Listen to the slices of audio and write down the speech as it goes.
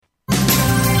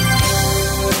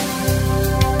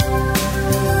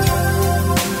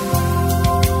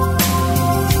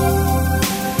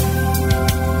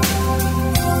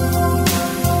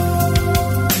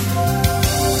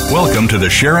Welcome to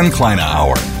the Sharon Kleyne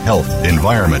Hour, Health,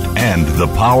 Environment, and the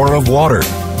Power of Water.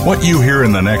 What you hear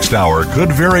in the next hour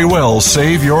could very well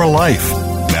save your life.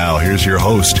 Now, here's your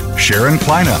host, Sharon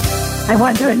Kleyne. I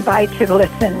want to invite you to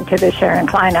listen to the Sharon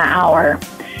Kleyne Hour,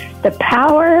 the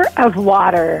power of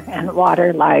water and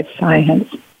water life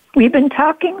science. We've been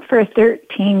talking for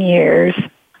 13 years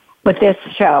with this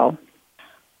show,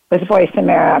 with Voice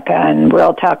America and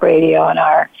World Talk Radio and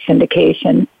our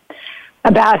syndication,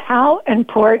 about how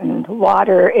important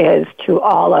water is to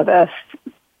all of us.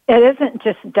 It isn't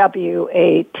just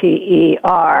W-A-T-E-R,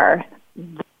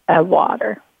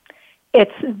 water.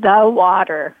 It's the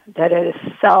water that is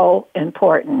so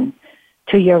important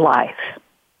to your life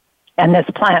and this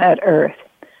planet Earth,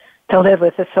 to live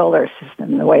with the solar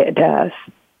system the way it does,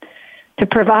 to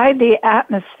provide the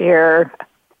atmosphere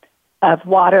of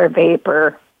water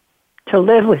vapor to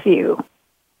live with you.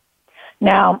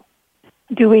 Now,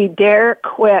 do we dare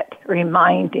quit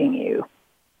reminding you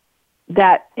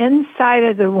that inside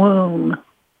of the womb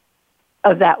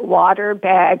of that water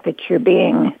bag that you're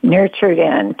being nurtured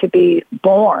in to be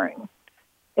born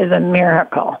is a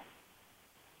miracle?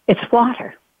 It's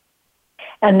water.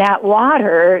 And that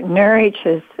water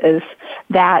nourishes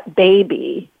that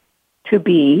baby to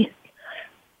be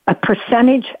a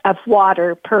percentage of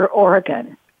water per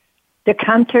organ to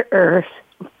come to Earth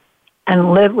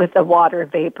and live with the water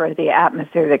vapor, the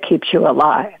atmosphere that keeps you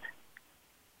alive.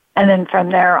 And then from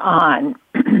there on,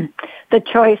 the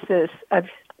choices of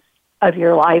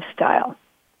your lifestyle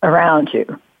around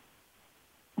you.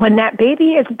 When that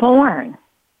baby is born,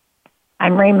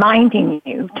 I'm reminding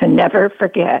you to never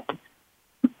forget.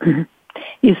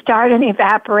 You start an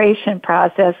evaporation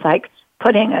process like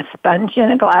putting a sponge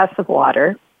in a glass of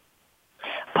water,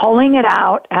 pulling it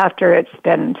out after it's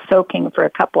been soaking for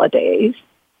a couple of days,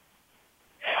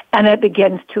 and it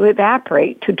begins to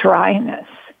evaporate to dryness,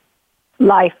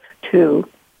 life to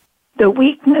the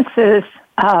weaknesses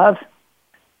of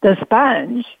the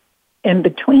sponge in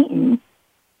between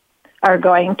are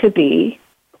going to be,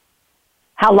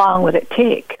 how long would it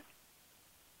take?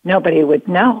 Nobody would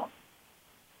know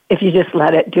if you just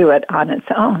let it do it on its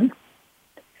own.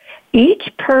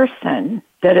 Each person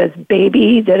that is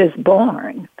baby that is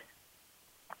born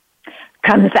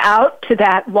comes out to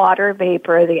that water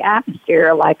vapor of the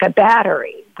atmosphere like a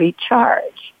battery. We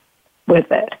charge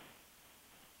with it.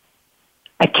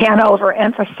 I can't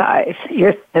overemphasize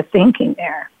the thinking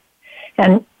there.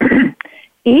 And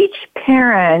each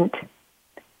parent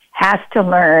has to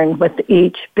learn with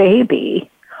each baby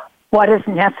what is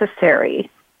necessary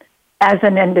as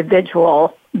an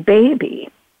individual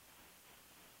baby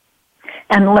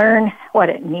and learn what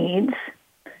it needs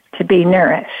to be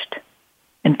nourished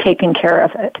and taking care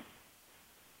of it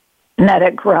and let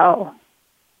it grow.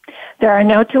 There are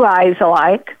no two eyes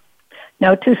alike,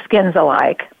 no two skins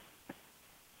alike,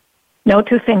 no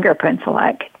two fingerprints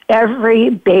alike.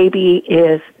 Every baby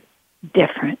is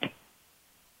different.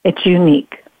 It's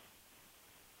unique.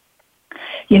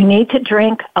 You need to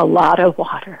drink a lot of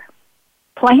water,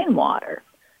 plain water,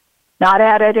 not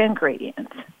added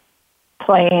ingredients,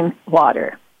 plain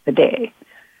water a day.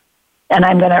 And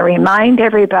I'm going to remind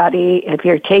everybody, if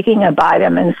you're taking a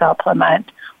vitamin supplement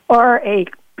or a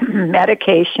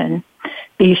medication,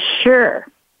 be sure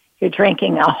you're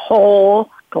drinking a whole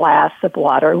glass of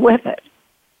water with it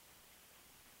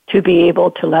to be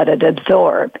able to let it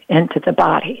absorb into the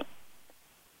body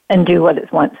and do what it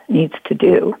needs to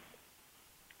do.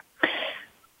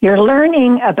 You're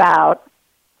learning about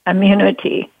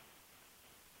immunity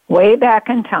way back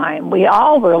in time. We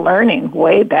all were learning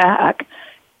way back.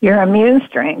 Your immune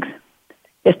strength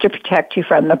is to protect you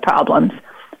from the problems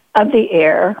of the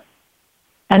air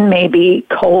and maybe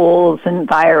colds and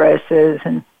viruses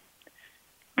and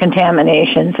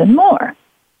contaminations and more.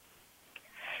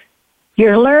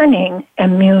 You're learning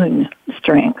immune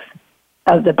strength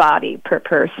of the body per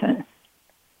person.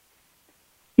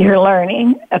 You're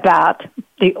learning about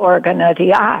the organ of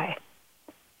the eye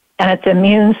and its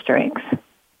immune strength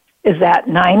is that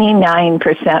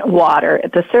 99% water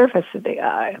at the surface of the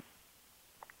eye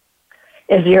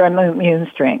is your immune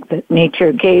strength that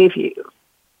nature gave you.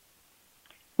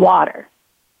 Water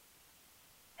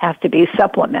has to be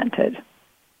supplemented.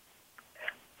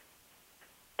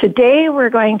 Today we're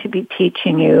going to be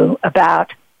teaching you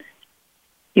about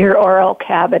your oral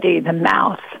cavity, the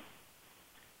mouth,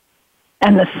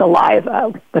 and the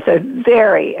saliva with a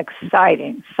very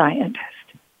exciting scientist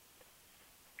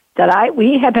that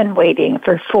we have been waiting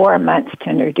for 4 months to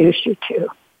introduce you to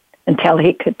until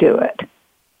he could do it.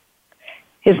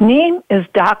 His name is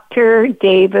Dr.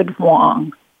 David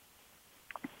Wong.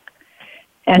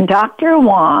 And Dr.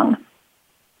 Wong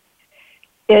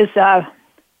is a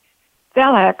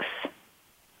Felix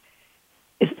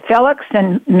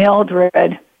and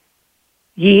Mildred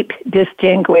Yeep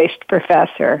Distinguished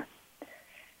Professor,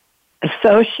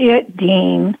 Associate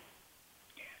Dean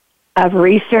of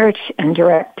Research and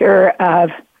Director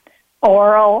of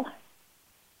Oral,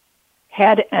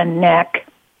 Head and Neck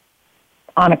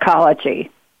Oncology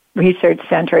Research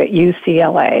Center at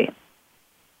UCLA.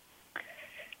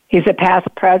 He's a past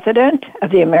president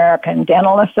of the American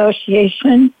Dental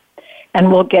Association,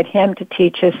 and we'll get him to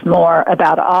teach us more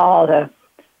about all the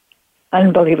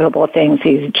unbelievable things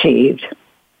he's achieved.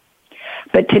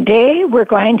 But today we're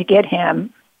going to get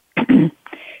him,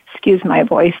 excuse my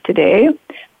voice today,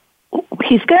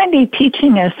 he's going to be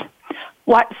teaching us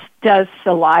what does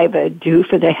saliva do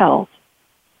for the health?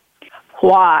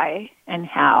 Why and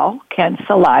how can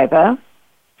saliva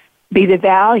be the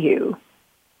value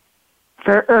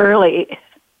for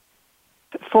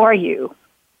you?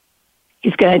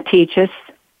 He's going to teach us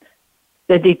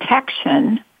the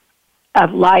detection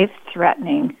of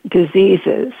life-threatening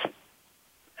diseases.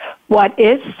 What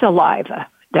is saliva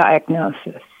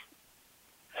diagnosis?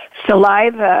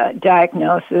 Saliva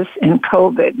diagnosis in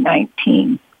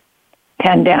COVID-19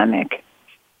 pandemic.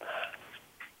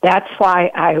 That's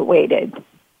why I waited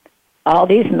all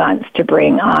these months to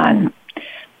bring on.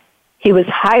 He was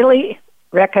highly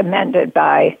recommended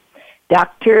by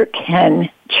Dr. Ken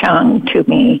Chung to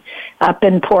me up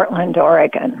in Portland,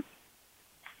 Oregon,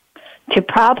 to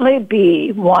probably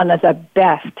be one of the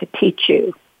best to teach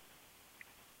you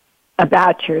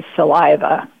about your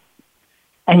saliva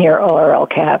and your oral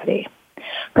cavity.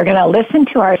 We're going to listen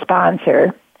to our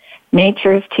sponsor,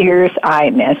 Nature's Tears Eye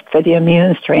Mist, for the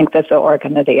immune strength of the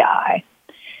organ of the eye,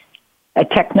 a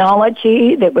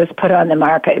technology that was put on the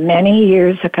market many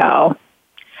years ago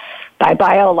by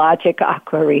Biologic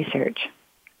Aqua Research.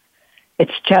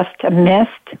 It's just a mist,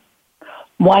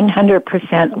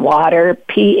 100% water,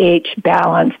 pH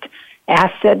balanced,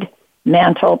 acid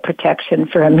mantle protection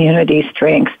for immunity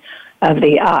strength of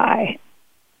the eye.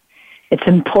 It's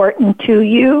important to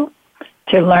you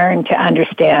to learn to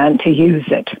understand to use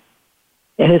it.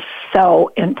 It is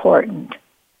so important.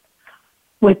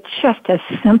 With just a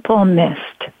simple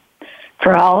mist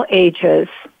for all ages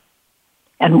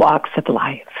and walks of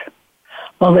life.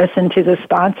 We'll listen to the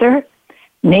sponsor,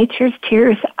 Nature's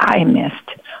Tears Eye Mist,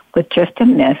 with just a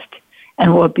mist,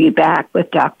 and we'll be back with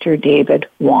Dr. David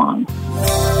Wong.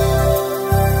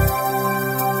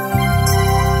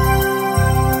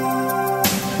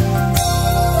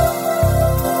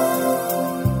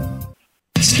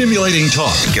 Stimulating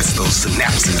talk. It gets those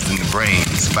synapses in the brain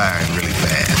firing really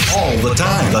fast. All the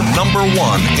time. The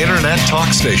 #1 internet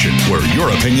talk station where your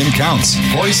opinion counts.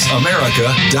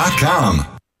 VoiceAmerica.com.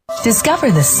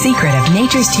 Discover the secret of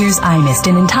Nature's Tears Eye Mist,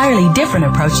 an entirely different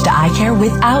approach to eye care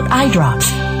without eye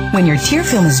drops. When your tear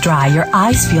film is dry, your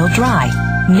eyes feel dry.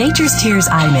 Nature's Tears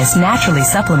Eye Mist naturally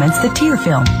supplements the tear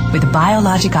film with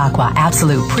Biologic Aqua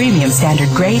Absolute Premium Standard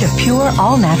Grade of pure,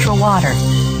 all-natural water.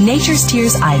 Nature's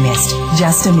Tears Eye Mist,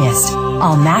 just a mist.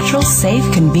 All natural, safe,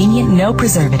 convenient, no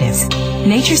preservatives.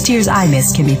 Nature's Tears Eye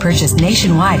Mist can be purchased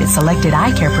nationwide at selected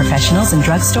eye care professionals and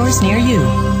drugstores near you.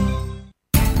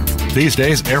 These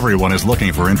days, everyone is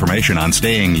looking for information on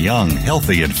staying young,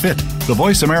 healthy, and fit. The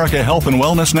Voice America Health and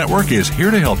Wellness Network is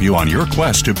here to help you on your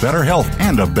quest to better health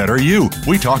and a better you.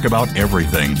 We talk about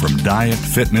everything from diet,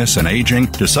 fitness, and aging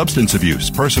to substance abuse,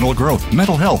 personal growth,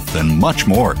 mental health, and much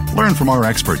more. Learn from our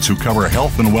experts who cover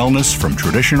health and wellness from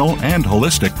traditional and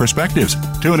holistic perspectives.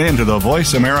 Tune in to the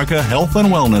Voice America Health and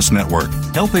Wellness Network.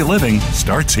 Healthy living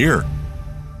starts here.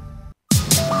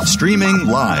 Streaming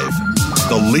live.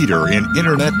 The leader in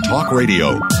Internet Talk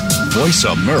Radio.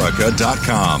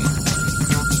 VoiceAmerica.com.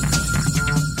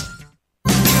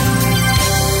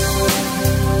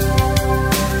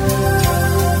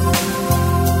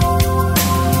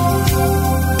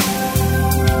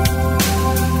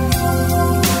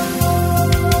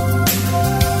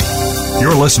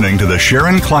 You're listening to the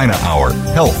Sharon Kleyne Hour,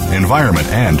 Health, Environment,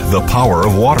 and the Power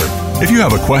of Water. If you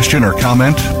have a question or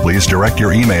comment, please direct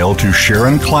your email to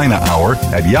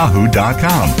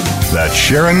SharonKleinehour@yahoo.com. That's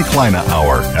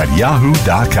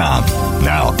SharonKleinehour@yahoo.com.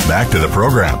 Now, back to the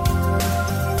program.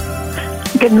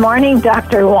 Good morning,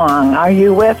 Dr. Wong. Are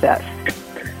you with us?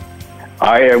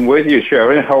 I am with you,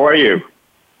 Sharon. How are you?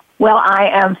 Well, I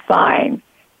am fine.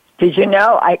 Did you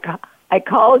know I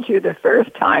called you the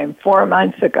first time 4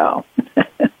 months ago?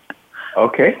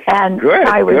 Okay. And good,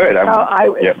 I was good.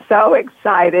 So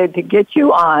excited to get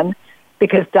you on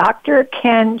because Dr.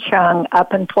 Ken Chung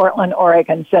up in Portland,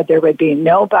 Oregon said there would be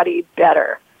nobody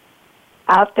better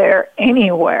out there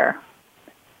anywhere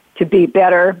to be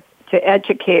better to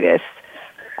educate us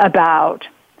about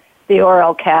the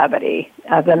oral cavity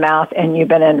of the mouth, and you've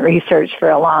been in research for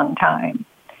a long time.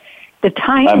 The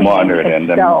timing I'm honored, is and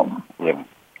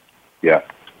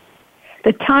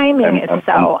the timing is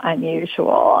so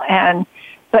unusual.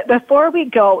 But before we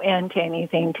go into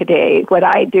anything today, what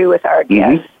I do with our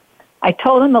guests, I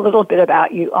told them a little bit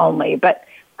about you only, but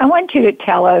I want you to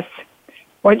tell us,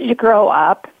 where did you grow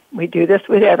up? We do this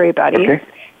with everybody.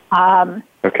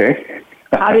 Okay.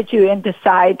 How did you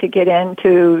decide to get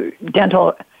into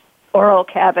dental oral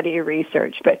cavity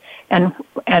research? And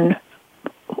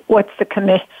what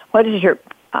is your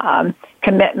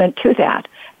commitment to that?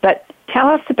 But tell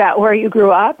us about where you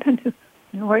grew up and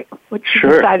what you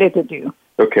decided to do.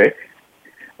 Okay.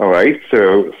 All right.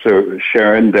 So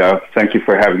Sharon, thank you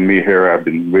for having me here. I've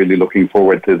been really looking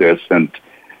forward to this, and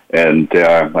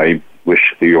I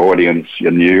wish the audience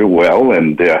and you well,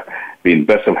 and be in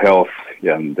best of health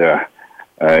and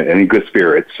in good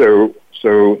spirits. So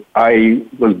I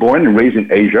was born and raised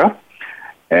in Asia,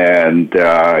 and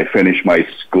I finished my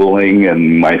schooling,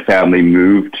 and my family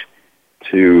moved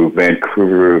to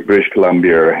Vancouver, British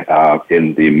Columbia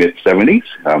in the mid-'70s.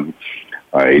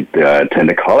 I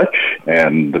attended college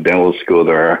and the dental school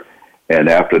there, and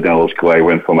after dental school I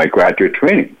went for my graduate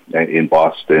training in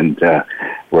Boston,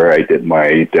 where I did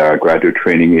my graduate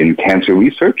training in cancer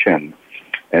research and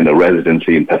a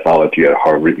residency in pathology at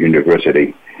Harvard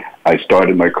University. I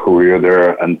started my career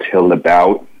there until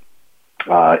about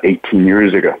 18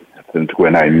 years ago, since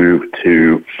when I moved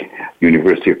to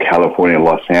University of California,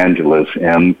 Los Angeles,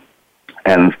 and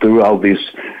throughout this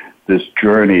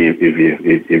journey,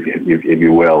 if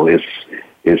you will, it's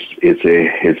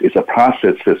a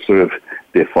process that sort of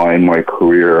defined my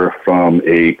career from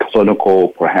a clinical,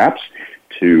 perhaps,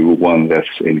 to one that's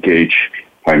engaged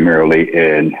primarily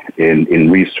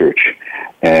in research,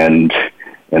 and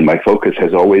my focus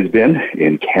has always been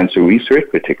in cancer research,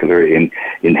 particularly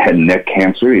in head and neck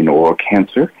cancer, in oral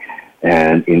cancer.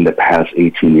 And in the past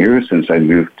 18 years since I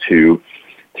moved to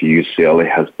UCLA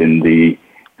has been the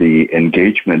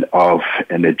engagement of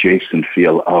an adjacent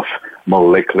field of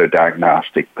molecular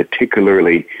diagnostic,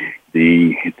 particularly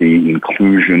the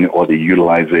inclusion or the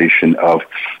utilization of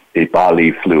a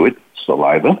bodily fluid,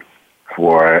 saliva,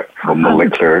 for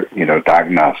molecular,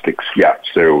 diagnostics. Yeah.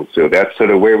 So that's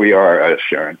sort of where we are,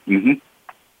 Sharon.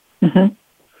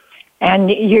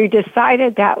 And you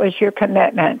decided that was your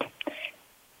commitment.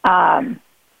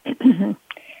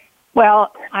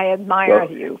 Well, I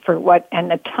admire you for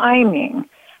and the timing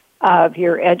of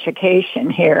your education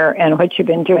here and what you've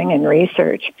been doing in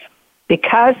research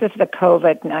because of the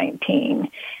COVID-19.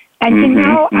 And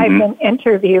I've been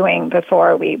interviewing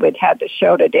before we would have the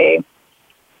show today,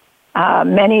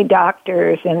 many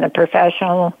doctors in the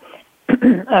professional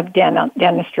of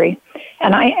dentistry,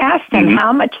 and I asked them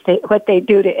how much what they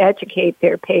do to educate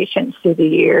their patients through the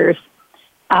years,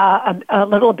 a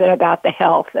little bit about the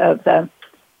health of the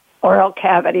oral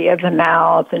cavity of the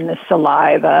mouth and the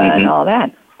saliva and all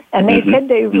that. And they said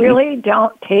they really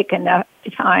don't take enough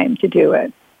time to do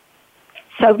it.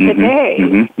 So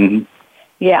today,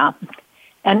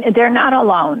 and they're not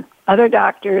alone. Other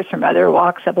doctors from other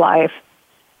walks of life,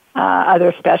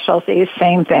 other specialties,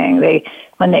 same thing.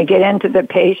 When they get into the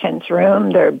patient's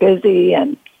room, they're busy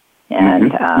and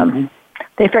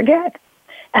they forget.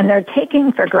 And they're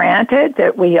taking for granted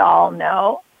that we all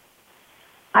know.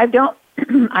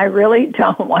 I really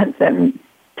don't want them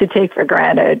to take for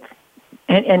granted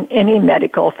in any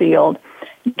medical field.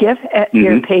 Give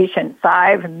your patient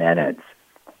 5 minutes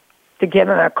to give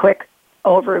them a quick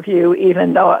overview,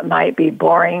 even though it might be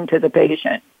boring to the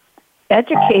patient.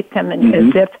 Educate them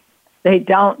as if they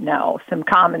don't know, some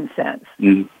common sense.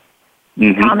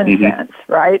 Common sense,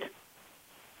 right?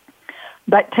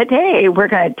 But today we're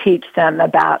going to teach them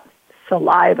about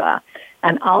saliva,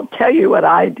 and I'll tell you what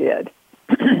I did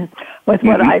with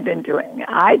what I've been doing.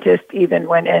 I just even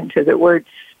went into the word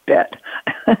spit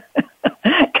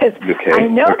because I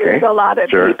know there's a lot of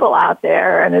people out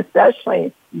there, and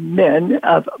especially men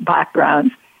of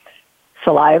backgrounds.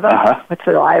 Saliva, what's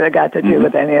saliva got to do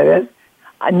with any of this?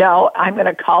 No, I'm going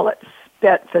to call it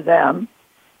spit for them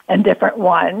and different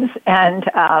ones.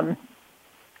 And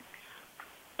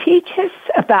teach us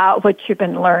about what you've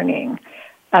been learning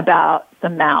about the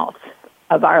mouth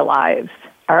of our lives,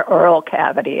 our oral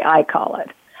cavity, I call it.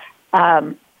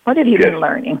 What have you been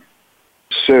learning?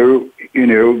 So,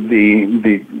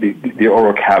 the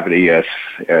oral cavity, as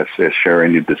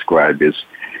Sharon you described, is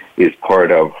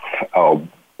part of our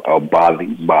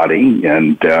body,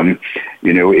 and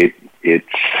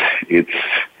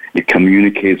it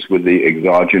communicates with the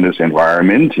exogenous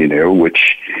environment,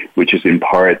 which is in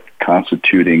part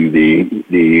constituting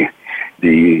the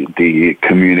the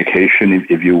communication,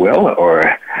 if you will,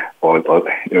 or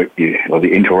the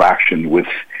interaction with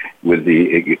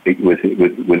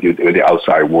the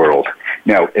outside world.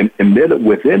 Now, embedded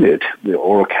within it, the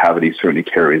oral cavity certainly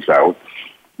carries out,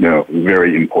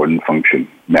 very important function: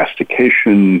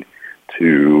 mastication,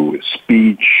 to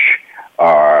speech,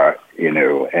 and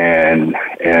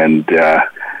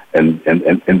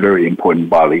very important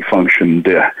bodily function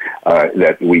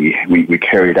that we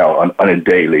carried out on a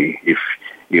daily, if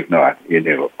not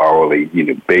hourly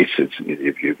basis,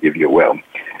 if you will,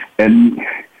 and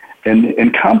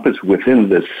encompassed within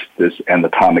this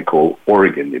anatomical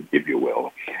organ, if you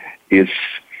will, is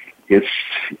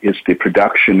the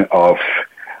production of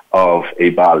a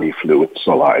bodily fluid,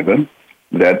 saliva,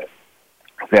 that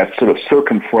sort of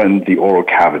circumference the oral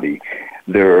cavity.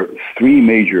 There are three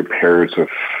major pairs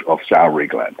of salivary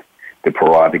glands. The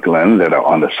parotid glands that are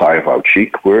on the side of our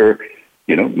cheek, where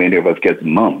many of us get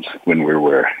mumps when we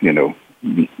were in a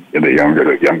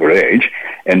younger age,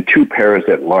 and two pairs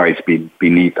that lies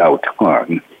beneath our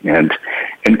tongue. And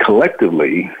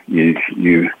collectively, you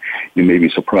may be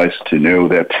surprised to know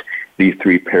that these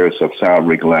three pairs of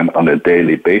salivary glands on a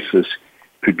daily basis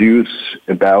produce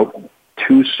about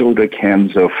 2 soda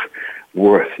cans of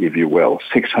worth, if you will,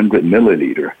 600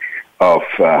 milliliter of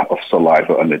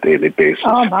saliva on a daily basis.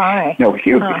 Oh my! Now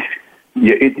here,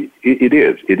 it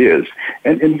is,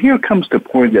 and here comes the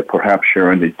point that perhaps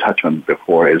Sharon did touch on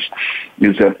before is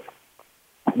that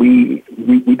we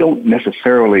don't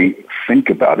necessarily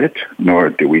think about it, nor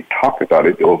do we talk about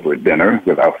it over dinner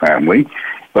with our family,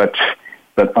 but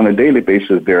on a daily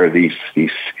basis there are these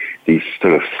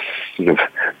sort of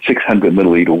 600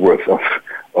 milliliter worth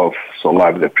of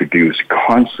saliva that produce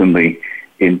constantly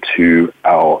into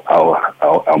our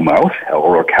mouth, our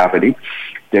oral cavity,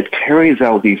 that carries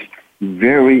out these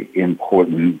very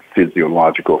important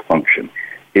physiological function.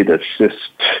 It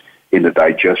assists in the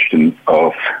digestion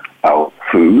of our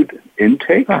food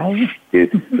intake. Right.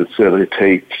 It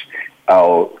facilitates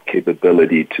our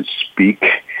capability to speak.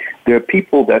 There are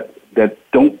people that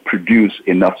don't produce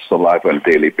enough saliva on a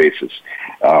daily basis.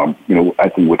 I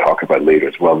think we'll talk about later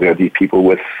as well. There are these people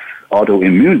with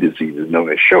autoimmune diseases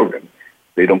known as Sjogren.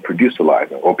 They don't produce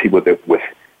saliva, or people that with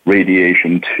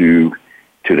radiation to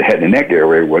the head and neck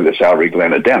area where the salivary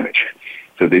gland are damaged.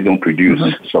 So they don't produce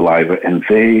saliva, and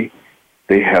they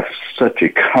have such a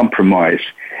compromised,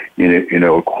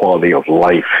 quality of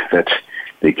life that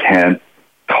they can't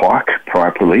talk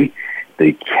properly.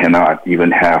 They cannot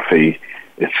even have a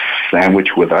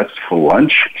sandwich with us for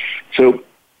lunch. So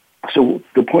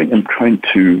the point I'm trying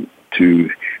to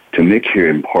make here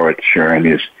in part, Sharon,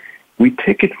 is we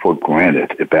take it for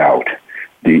granted about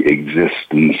the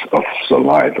existence of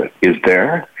saliva is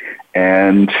there,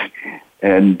 and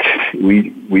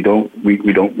we don't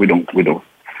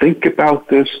think about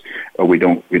this, or we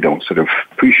don't sort of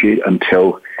appreciate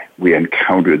until we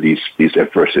encounter these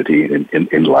adversity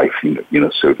in life,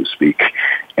 so to speak,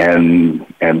 and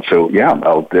so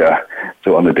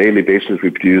so on a daily basis we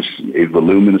produce a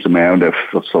voluminous amount of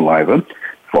saliva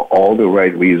for all the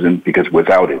right reasons, because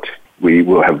without it we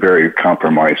will have very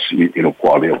compromised,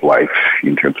 quality of life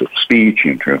in terms of speech,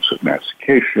 in terms of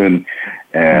mastication,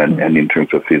 and in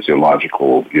terms of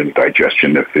physiological,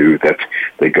 digestion of food that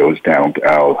goes down to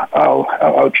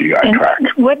our GI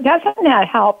tract. What doesn't that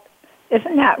help?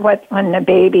 Isn't that what, when the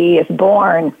baby is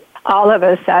born, all of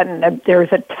a sudden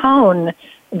there's a tone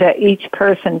that each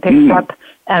person picks up,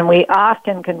 and we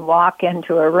often can walk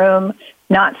into a room,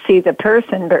 not see the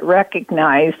person, but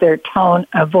recognize their tone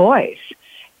of voice.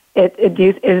 Is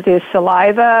the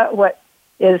saliva, what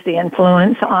is the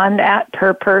influence on that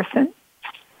per person?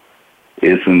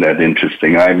 Isn't that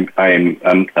interesting? I'm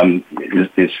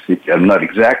not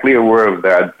exactly aware of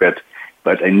that, but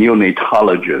a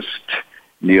neonatologist,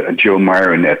 Joe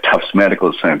Myron at Tufts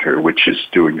Medical Center, which is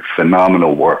doing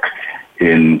phenomenal work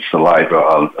in saliva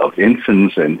of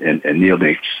infants and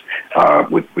neonates,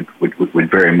 would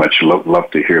very much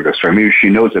love to hear this from you. She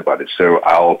knows about it, so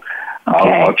I'll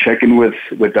check in with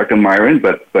Dr. Myron,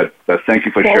 but thank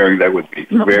you for sharing that with me.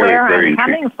 Very, where very I'm intriguing.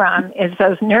 coming from is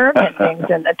those nerve endings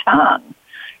in the tongue,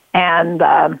 and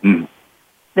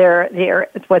they're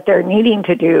what they're needing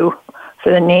to do for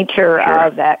the nature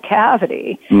of that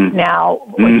cavity. Now,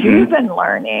 what you've been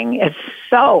learning is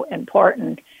so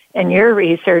important in your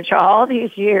research all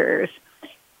these years.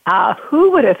 Who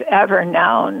would have ever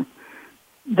known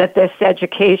that this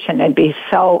education would be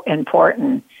so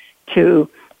important to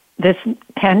this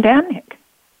pandemic?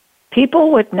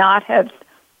 People would not have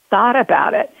thought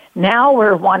about it. Now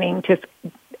we're wanting to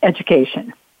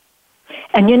education.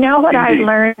 And you know what I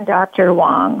learned, Dr.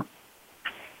 Wong,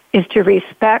 is to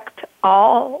respect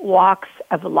all walks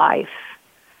of life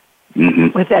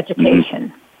Mm-hmm. with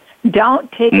education.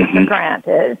 Don't take it for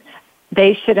granted.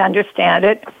 They should understand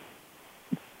it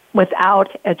without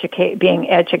being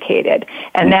educated.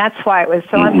 And that's why it was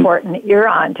so important that you're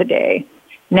on today.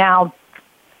 Now,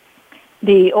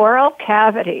 the oral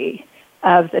cavity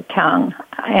of the tongue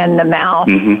and the mouth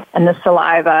and the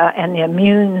saliva and the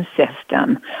immune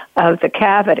system of the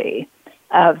cavity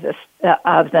of the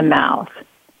mouth.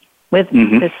 With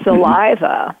the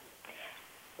saliva,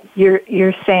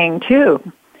 you're saying too,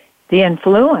 the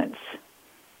influence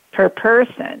per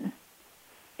person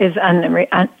is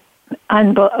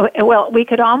well, we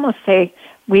could almost say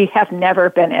we have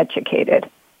never been educated.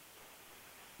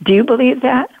 Do you believe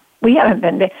that? We haven't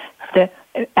been. The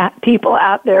people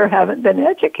out there haven't been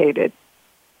educated.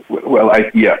 Well, I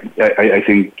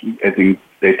think I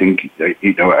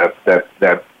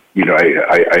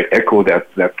echo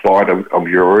that thought of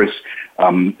yours.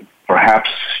 Perhaps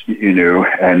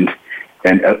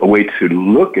and a way to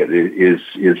look at it is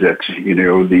that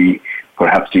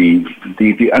perhaps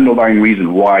the underlying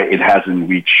reason why it hasn't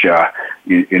reached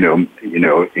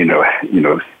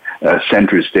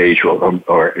center stage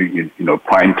or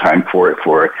prime time for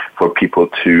people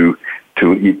to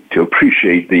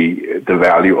appreciate the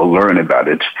value or learn about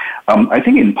it. I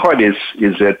think in part is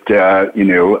that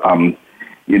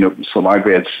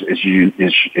saliva, as you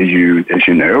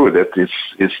know, that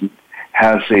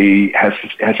has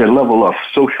a level of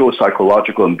social,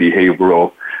 psychological, and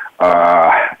behavioral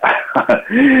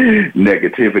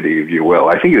negativity, if you will.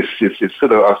 I think it's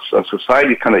sort of a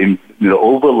society kind of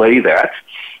overlay that.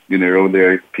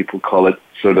 There people call it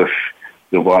sort of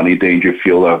the Rodney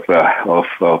Dangerfield of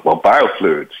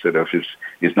biofluids that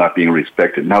is not being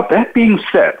respected. Now that being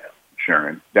said,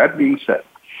 Sharon, the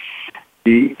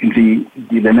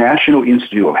National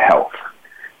Institute of Health,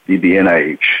 the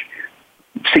NIH,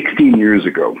 16 years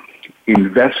ago,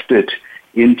 invested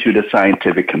into the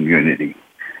scientific community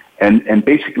and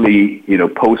basically,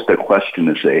 posed a question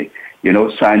to say,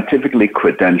 scientifically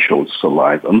credentialed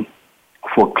saliva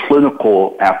for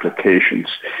clinical applications.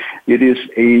 It is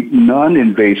a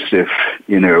non-invasive,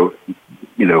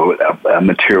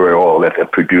 material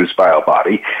that produced by our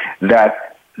body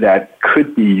that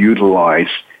could be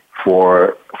utilized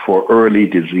for early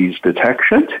disease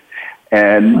detection.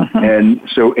 And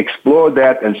so explore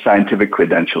that and scientific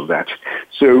credential that.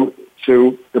 So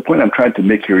the point I'm trying to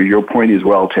make here, your point is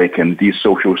well taken. These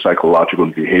social, psychological,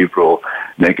 and behavioral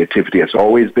negativity has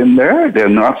always been there. They're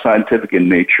not scientific in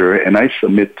nature, and I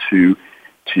submit to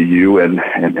you and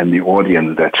the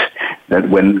audience that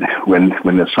when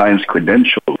the science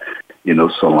credential,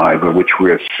 saliva, which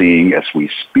we're seeing as we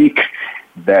speak,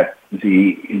 that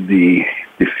the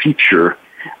feature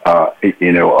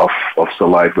of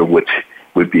saliva would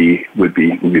be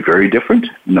very different,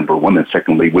 number one, and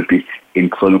secondly would be in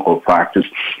clinical practice.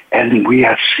 And we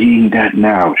are seeing that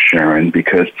now, Sharon,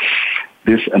 because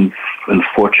this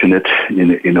unfortunate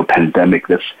pandemic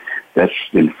that's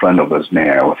in front of us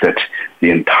now, that the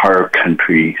entire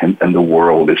country and the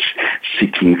world is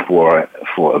seeking for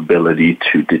ability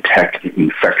to detect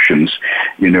infections,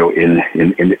 in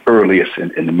the earliest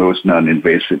and the most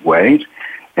non-invasive ways.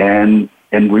 And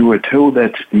we were told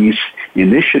that these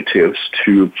initiatives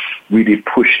to really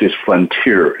push this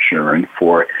frontier, Sharon,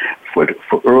 for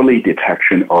early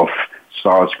detection of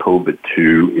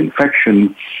SARS-CoV-2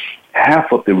 infection,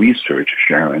 half of the research,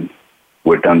 Sharon,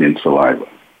 were done in saliva.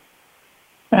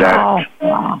 That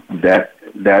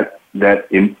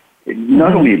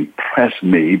not only impressed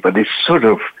me, but it's sort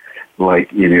of like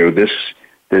this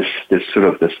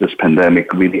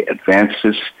pandemic really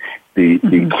advances the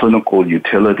clinical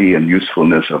utility and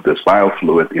usefulness of this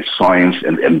biofluid is science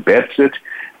and embeds it.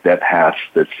 That has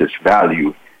this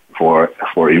value for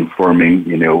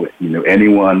informing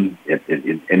anyone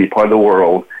in any part of the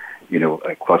world,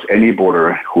 across any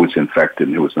border, who's infected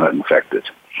and who's not infected.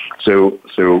 So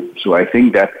I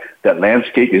think that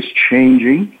landscape is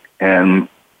changing, and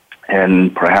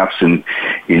perhaps in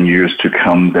years to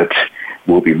come that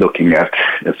we'll be looking at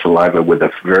saliva with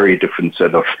a very different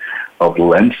set of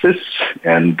lenses,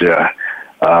 and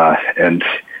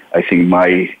I think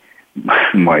my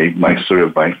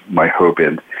hope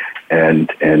and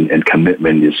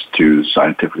commitment is to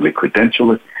scientifically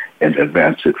credential it and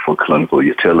advance it for clinical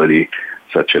utility,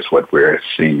 such as what we're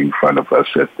seeing in front of us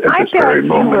at this very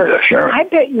moment, Sharon. I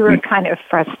bet you were kind of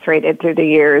frustrated through the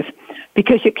years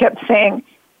because you kept saying,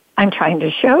 I'm trying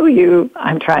to show you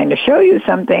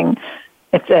something.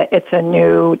 It's a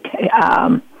new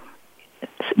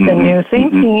the new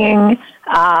thinking.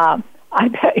 I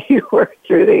bet you were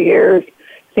through the years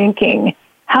thinking,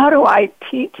 how do I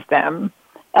teach them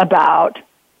about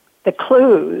the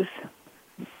clues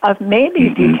of maybe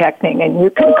detecting, and you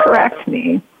can correct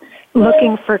me,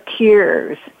 looking for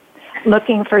cures,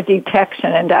 looking for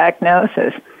detection and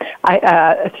diagnosis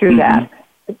through that.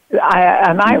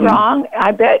 Am I wrong?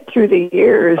 I bet through the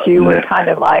years you were kind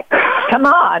of like, come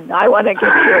on, I want to get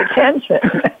your attention.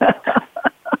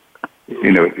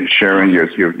 Sharon,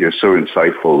 you're so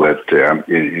insightful that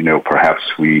perhaps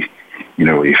we,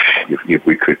 if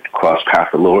we could cross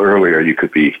paths a little earlier, you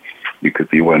could be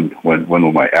one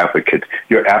of my advocates.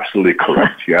 You're absolutely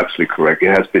correct. You're absolutely correct.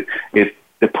 It has been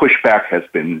the pushback has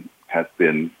been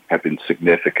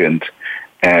significant,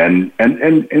 and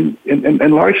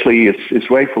largely it's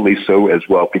rightfully so as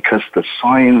well, because the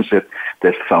science that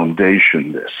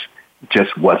foundation this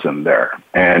just wasn't there,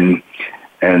 and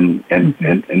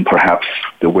perhaps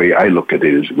the way I look at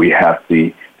it is we have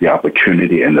the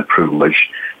opportunity and the privilege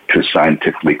to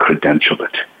scientifically credential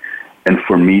it. And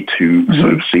for me to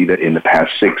sort of see that in the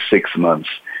past six months,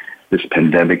 this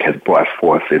pandemic has brought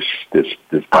forth this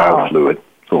biofluid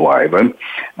saliva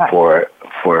for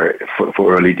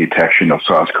early detection of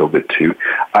SARS-CoV-2.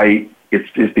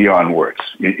 It's beyond words.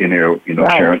 Right.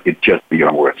 Sharon, it's just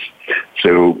beyond words.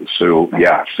 So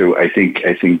I think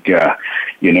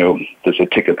does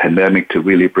it take a pandemic to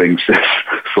really bring this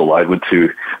saliva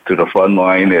to the front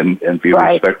line and be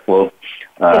respectful?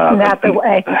 Isn't that the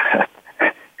way?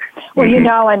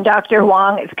 Well, and Dr.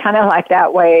 Wong, it's kind of like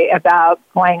that way about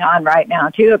going on right now,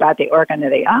 too, about the organ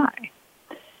of the eye.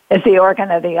 It's the organ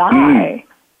of the eye.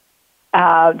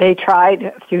 They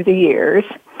tried through the years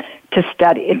to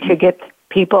study, to get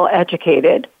people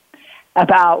educated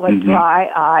about what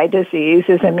dry eye disease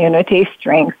is, immunity,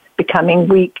 strength, becoming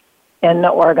weak in the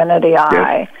organ of the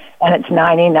eye, and it's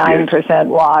 99%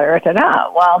 water.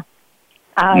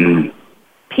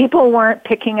 People weren't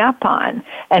picking up on.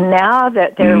 And now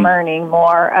that they're learning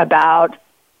more about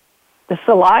the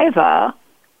saliva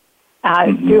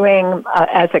doing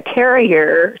as a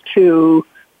carrier to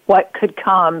what could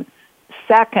come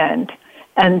second,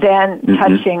 and then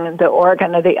touching the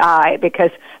organ of the eye,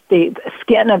 because the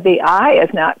skin of the eye is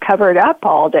not covered up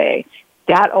all day.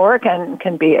 That organ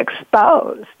can be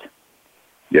exposed.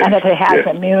 Yes. And if it has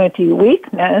immunity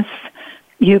weakness,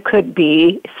 you could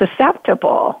be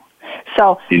susceptible.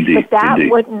 So, but that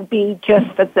wouldn't be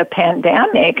just for the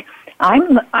pandemic.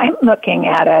 I'm looking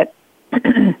at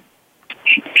it,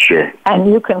 sure,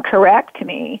 and you can correct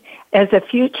me, as a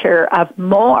future of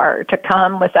more to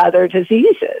come with other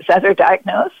diseases, other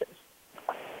diagnoses.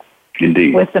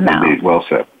 Indeed. With the mouth. Indeed. Well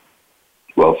said.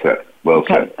 Okay.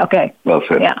 Well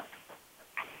said. Yeah.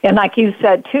 And like you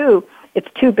said, too, it's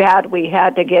too bad we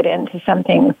had to get into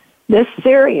something this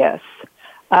serious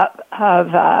of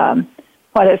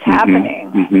what is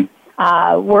happening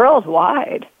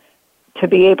worldwide, to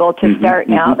be able to start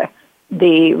now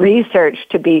the research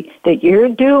that you're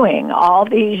doing all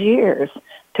these years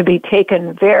to be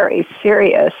taken very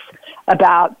serious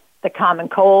about the common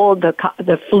cold,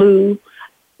 the flu.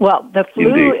 Well, the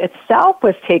flu itself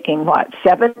was taking,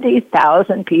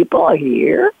 70,000 people a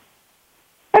year?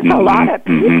 That's a lot of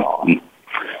people.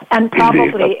 And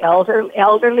probably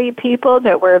elderly people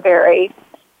that were very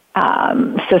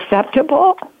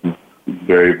susceptible.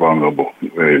 Very vulnerable.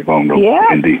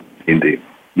 Yeah. Indeed.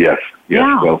 Yes.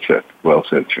 Yeah. Well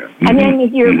said, Sharon. And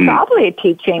then you're probably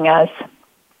teaching us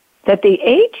that the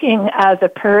aging of the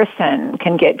person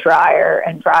can get drier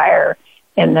and drier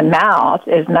in the mouth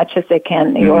as much as they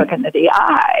can the organ of the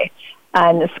eye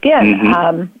and the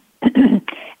skin.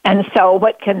 And so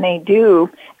what can they do?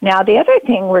 Now, the other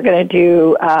thing we're going to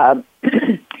do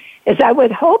is I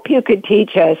would hope you could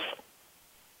teach us,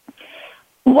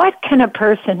 what can a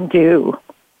person do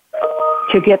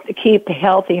to keep the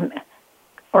healthy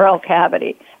oral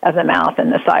cavity of the mouth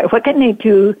and the side? What can they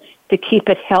do to keep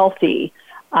it healthy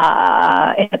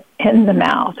in the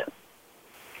mouth?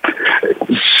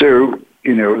 So,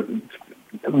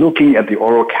 looking at the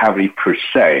oral cavity per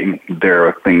se, there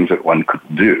are things that one could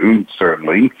do,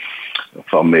 certainly,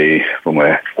 from a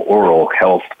oral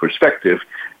health perspective,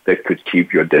 that could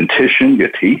keep your dentition, your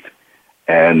teeth,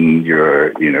 and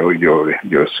your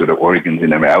sort of organs in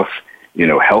the mouth,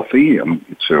 healthy.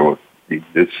 So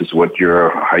this is what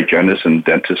your hygienist and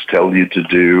dentist tell you to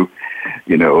do.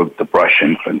 The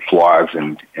brushing and floss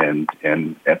and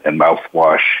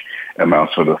mouthwash and that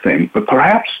sort of thing. But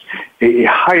perhaps a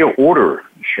higher order,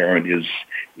 Sharon,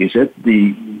 is that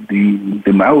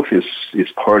the mouth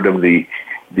is part of the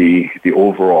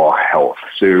overall health.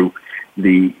 So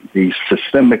the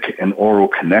systemic and oral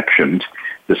connections,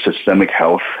 the systemic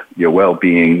health, your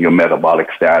well-being, your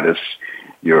metabolic status,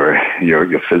 your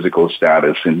physical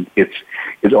status, and it's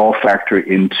all factored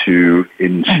into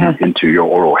your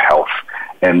oral health.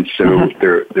 And so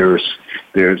there's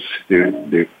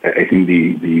I think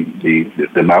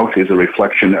the mouth is a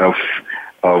reflection of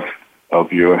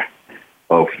your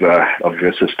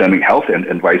systemic health,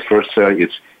 and vice versa.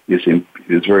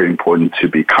 It's very important to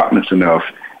be cognizant of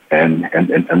and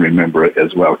remember it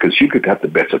as well, because you could have the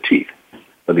best of teeth,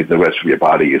 but if the rest of your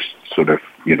body is sort of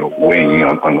weighing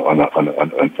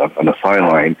on a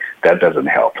sideline, that doesn't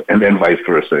help, and then vice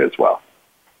versa as well.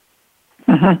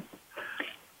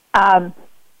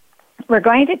 We're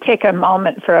going to take a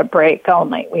moment for a break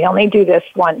only. We only do this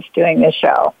once doing the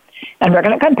show. And we're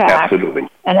going to come back. Absolutely.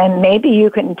 And then maybe you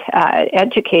can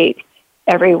educate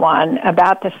everyone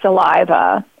about the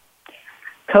saliva,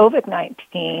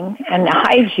 COVID-19, and the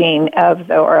hygiene of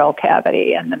the oral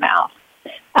cavity and the mouth.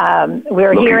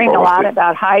 We're hearing a lot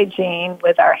about hygiene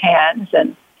with our hands,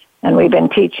 and we've been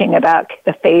teaching about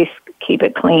the face, keep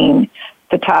it clean,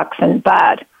 the toxin.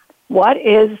 But what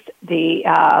is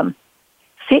the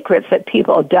secrets that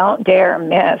people don't dare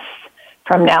miss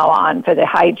from now on for the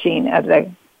hygiene of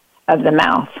the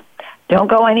mouth? Don't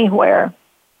go anywhere.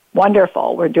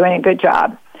 Wonderful. We're doing a good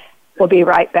job. We'll be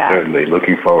right back. Certainly.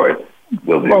 Looking forward.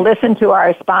 We'll listen to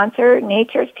our sponsor,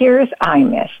 Nature's Tears Eye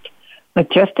Mist, with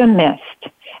just a mist.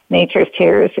 Nature's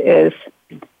Tears is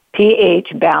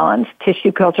pH-balanced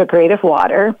tissue culture grade of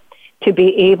water to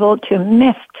be able to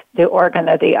mist the organ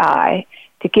of the eye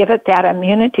to give it that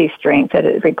immunity strength that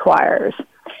it requires.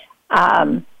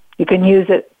 You can use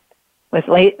it with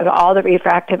all the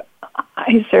refractive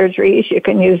eye surgeries. You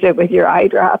can use it with your eye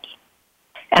drops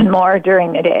and more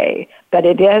during the day. But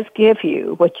it does give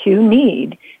you what you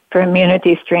need for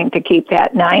immunity strength to keep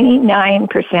that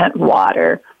 99%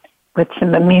 water with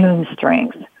some immune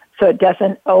strength so it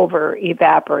doesn't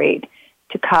over-evaporate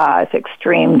to cause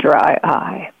extreme dry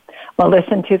eye. We'll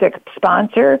listen to the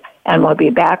sponsor, and we'll be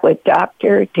back with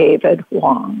Dr. David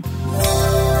Wong.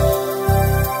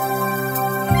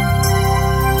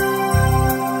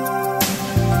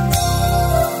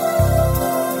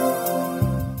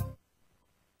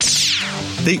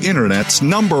 The Internet's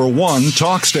number one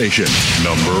talk station.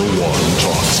 Number one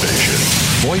talk station.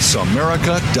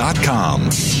 VoiceAmerica.com.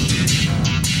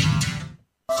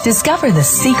 Discover the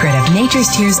secret of Nature's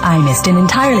Tears Eye Mist, an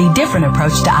entirely different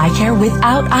approach to eye care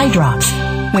without eye drops.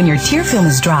 When your tear film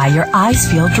is dry, your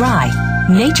eyes feel dry.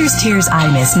 Nature's Tears Eye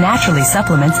Mist naturally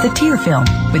supplements the tear film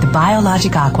with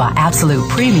Biologic Aqua Absolute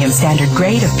Premium Standard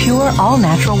Grade of pure,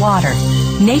 all-natural water.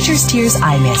 Nature's Tears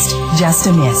Eye Mist, just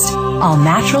a mist. All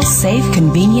natural, safe,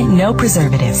 convenient, no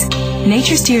preservatives.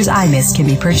 Nature's Tears Eye Mist can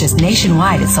be purchased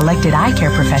nationwide at selected eye care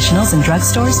professionals and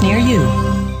drugstores near you.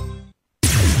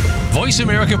 Voice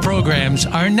America programs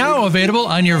are now available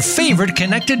on your favorite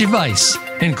connected device,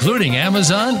 including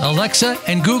Amazon, Alexa,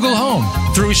 and Google Home.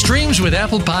 Through streams with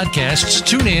Apple Podcasts,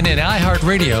 TuneIn, and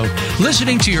iHeartRadio,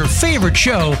 listening to your favorite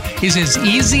show is as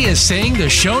easy as saying the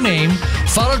show name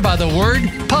followed by the word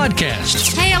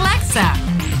podcast. Hey, Alexa,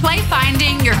 play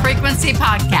Finding Your Frequency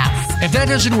podcast. If that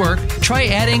doesn't work, try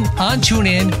adding on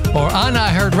TuneIn or on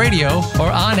iHeartRadio or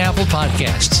on Apple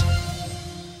Podcasts.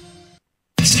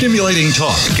 Stimulating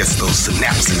talk. It gets those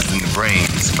synapses in the brain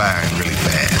firing really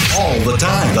fast. All the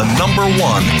time. The number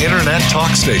one Internet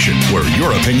talk station where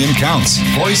your opinion counts.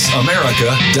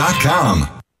 VoiceAmerica.com.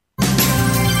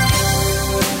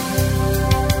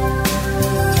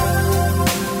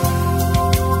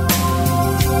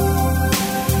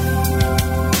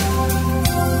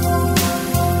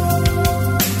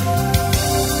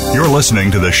 You're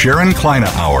listening to the Sharon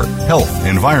Kleina Hour, Health,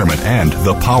 Environment, and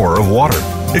the Power of Water.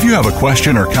 If you have a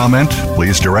question or comment,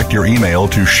 please direct your email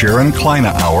to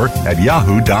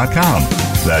SharonKleinaHour@yahoo.com.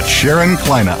 That's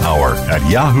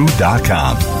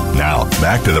SharonKleinaHour@yahoo.com. Now,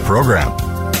 back to the program.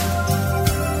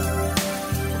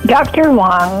 Dr.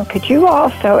 Wong, could you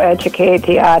also educate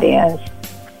the audience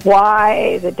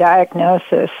why the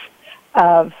diagnosis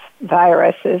of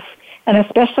viruses, and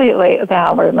especially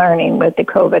now we're learning with the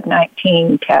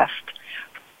COVID-19 test,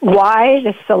 why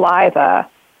the saliva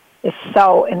is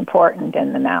so important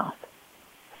in the mouth?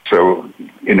 So,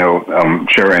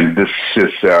 Sharon, this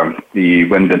is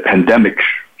when the pandemic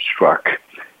struck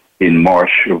in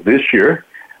March of this year,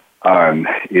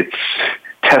 its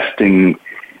testing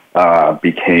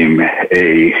became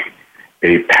a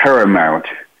paramount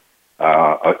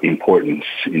importance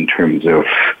in terms of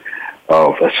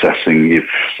assessing if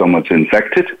someone's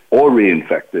infected or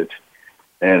reinfected,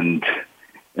 and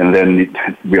then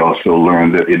we also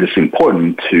learned that it is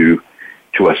important to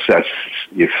assess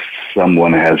if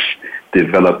someone has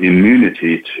developed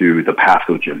immunity to the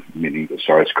pathogen, meaning the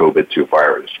SARS-CoV-2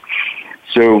 virus.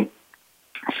 So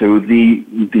when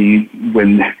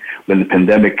the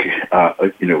pandemic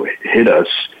hit us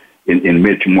in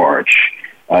mid-March,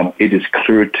 it is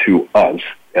clear to us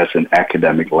as an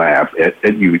academic lab at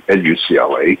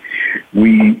UCLA,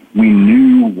 we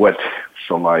knew what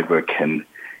saliva can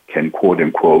quote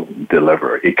unquote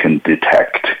deliver. It can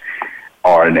detect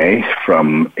RNA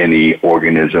from any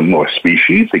organism or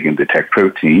species. It can detect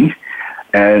protein,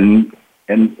 and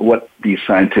what the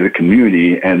scientific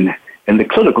community and the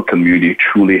clinical community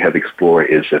truly have explored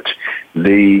is that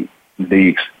they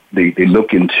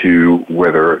look into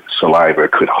whether saliva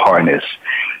could harness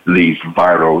these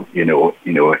viral,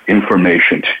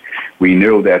 information. We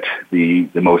know that the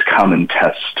most common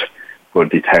test for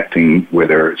detecting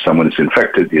whether someone is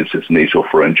infected is this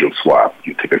nasopharyngeal swab.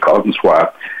 You take a cotton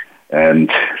swab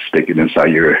and stick it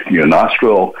inside your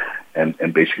nostril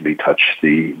and basically touch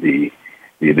the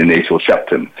nasal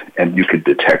septum, and you could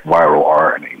detect viral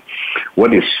RNA.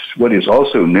 What is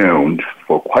also known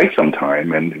for quite some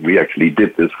time, and we actually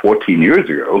did this 14 years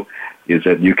ago, is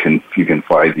that you can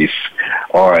find this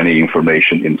RNA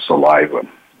information in saliva.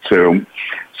 So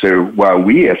while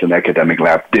we as an academic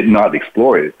lab did not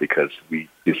explore it because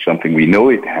it's something we know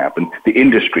it happened, the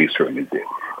industry certainly did.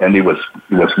 And it was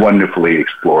wonderfully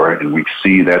explored, and we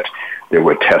see that there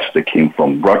were tests that came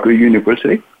from Rutgers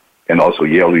University and also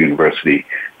Yale University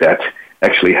that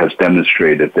actually has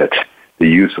demonstrated that the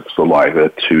use of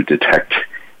saliva to detect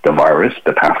the virus,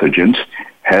 the pathogens,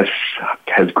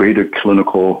 has greater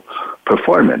clinical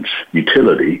performance,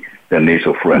 utility than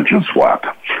nasopharyngeal swab.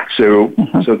 So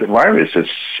the virus,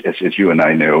 as you and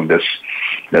I know, that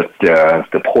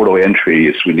the portal entry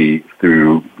is really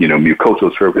through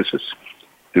mucosal surfaces,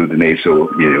 through the nasal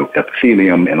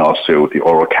epithelium, and also the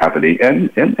oral cavity and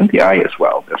the eye as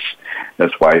well.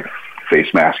 That's why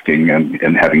face masking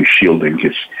and having shielding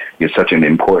is such an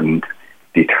important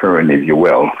deterrent, if you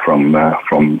will, from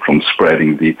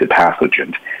spreading the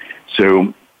pathogen.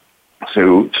 So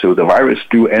the virus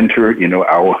do enter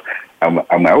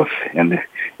our mouth, and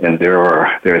there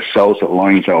are cells that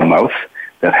line our mouth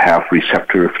that have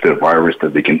receptors for the virus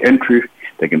that they can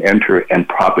enter and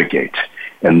propagate.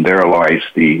 And there lies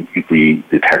the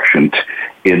detection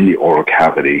in the oral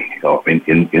cavity,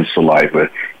 in saliva.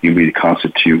 You really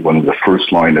constitute one of the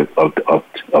first line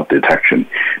of detection.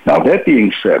 Now, that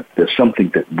being said, there's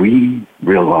something that we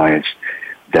realized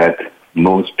that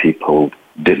most people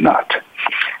did not.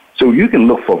 So you can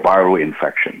look for viral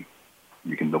infection.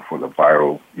 You can look for the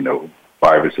viral,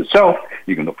 virus itself.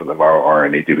 You can look for the viral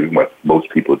RNA, doing what most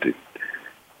people do.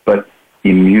 But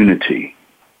immunity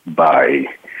by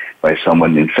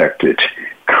someone infected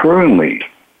currently,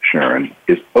 Sharon,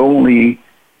 is only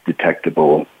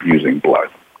detectable using blood.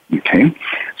 Okay,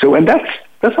 so and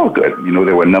that's all good.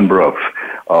 There were a number of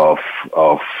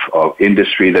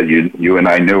industry that you and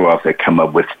I know of that come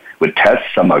up with tests.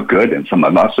 Some are good and some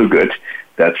are not so good.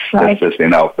 That's just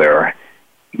been out there.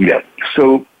 Yeah.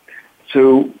 So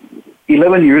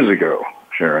 11 years ago,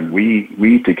 Sharon,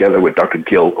 we together with Dr.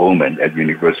 Gil Oman at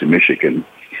University of Michigan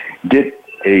did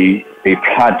a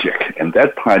project, and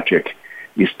that project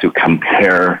is to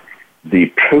compare the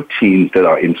proteins that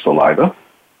are in saliva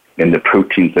and the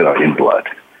proteins that are in blood.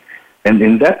 And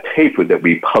in that paper that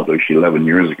we published 11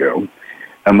 years ago,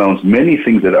 amongst many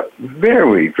things that are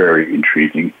very, very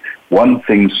intriguing, one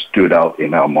thing stood out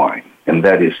in our mind, and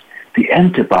that is the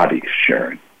antibodies,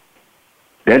 Sharon,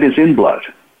 that is in blood.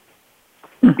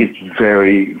 It's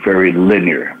very, very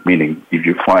linear, meaning if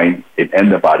you find an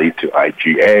antibody to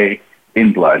IgA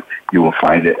in blood, you will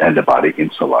find an antibody in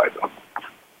saliva.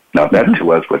 Now, that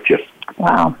to us was just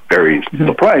very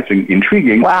surprising,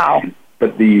 intriguing. Wow.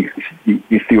 But the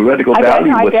theoretical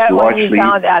value was largely... when you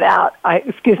found that out,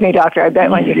 excuse me, doctor, I bet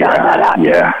when you found that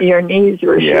out, your knees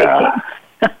were shaking.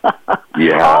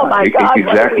 Yeah. Oh my God! Exactly.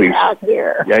 What do we have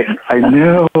here? Yeah, I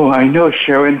know,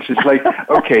 Sharon. It's like,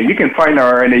 okay, you can find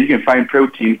RNA, you can find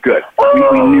protein. Good.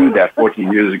 We knew that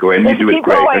 14 years ago, and you do it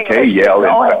great. Going. Okay,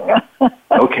 Yale.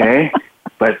 Okay,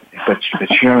 but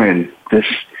Sharon, this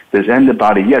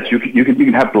antibody. Yes, you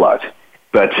can have blood,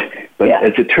 but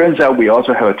as it turns out, we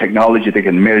also have a technology that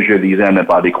can measure these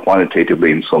antibodies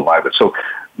quantitatively in saliva. So,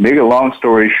 make a long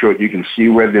story short, you can see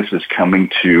where this is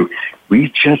coming to. We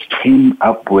just came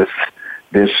up with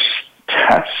this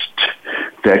test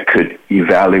that could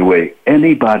evaluate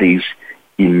anybody's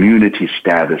immunity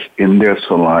status in their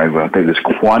saliva that is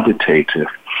quantitative,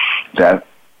 that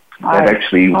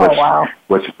actually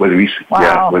was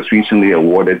recently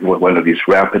awarded one of these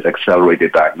rapid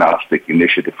accelerated diagnostic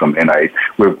initiatives from NIH.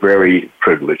 We're very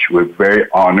privileged. We're very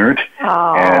honored.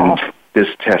 And this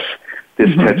test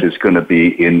is going to be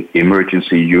in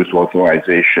emergency use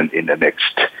authorization in the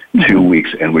next 2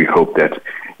 weeks, and we hope that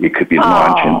it could be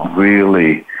launched and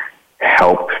really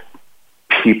help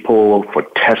people for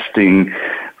testing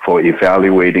for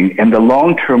evaluating. And the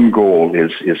long-term goal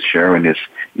is Sharon, is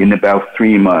in about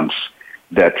 3 months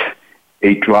that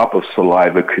a drop of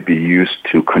saliva could be used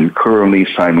to concurrently,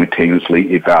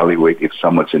 simultaneously evaluate if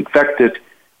someone's infected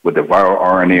with the viral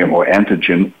RNA or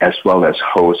antigen, as well as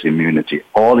host immunity,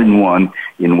 all in one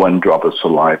drop of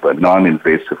saliva,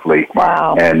 non-invasively,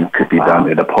 wow. and could be done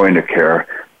at a point-of-care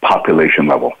population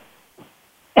level.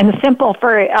 And simple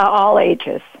for all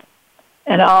ages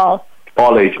and all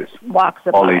ages, walks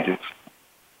of all life. ages.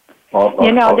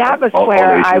 That was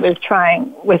where I was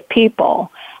trying with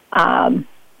people.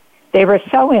 They were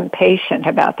so impatient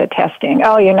about the testing.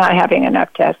 Oh, you're not having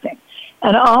enough testing.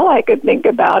 And all I could think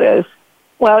about is,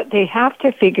 well, they have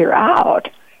to figure out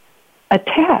a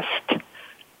test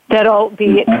that'll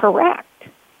be correct.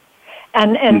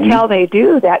 And until they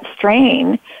do, that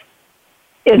strain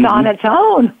is on its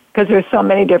own because there's so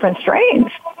many different strains.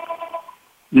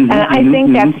 And I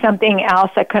think that's something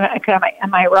else.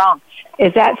 Am I wrong?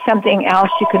 Is that something else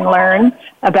you can learn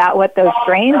about what those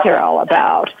strains are all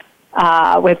about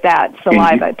with that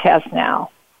saliva test now?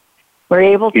 We're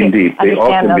able to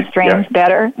understand those strains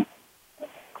better?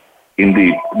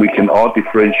 Indeed. We can all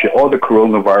differentiate. All the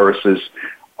coronaviruses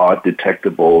are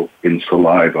detectable in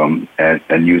saliva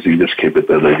and using this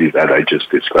capability that I just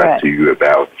described to you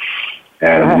about.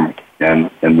 And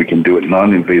we can do it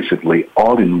non-invasively,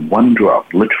 all in one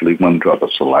drop, literally one drop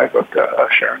of saliva,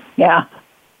 Sharon. Yeah.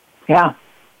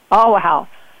 Oh, wow.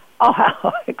 Oh,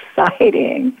 how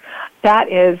exciting.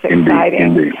 That is exciting.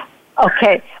 Indeed.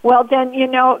 Okay. Well, then,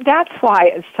 that's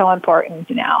why it's so important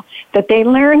now that they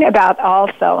learn about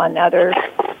also another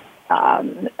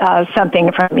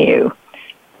something from you.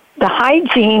 The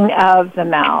hygiene of the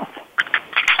mouth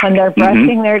when they're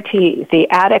brushing their teeth, the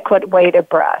adequate way to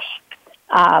brush.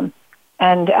 And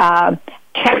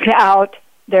check out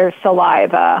their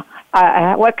saliva.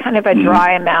 What kind of a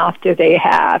dry mouth do they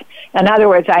have? In other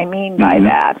words, I mean by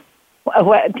that,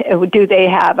 what do they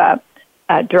have a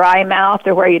dry mouth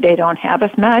or where they don't have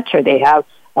as much, or they have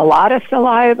a lot of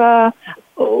saliva?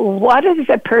 What does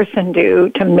a person do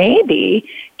to maybe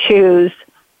choose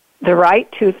the right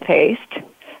toothpaste,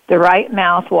 the right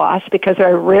mouthwash, because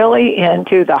they're really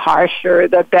into the harsher,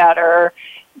 the better,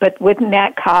 but wouldn't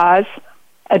that cause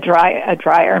a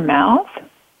drier mouth?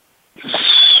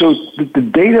 So the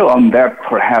data on that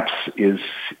perhaps is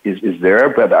there,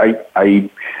 but I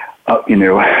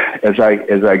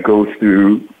as I go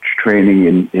through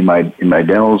training in my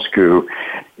dental school,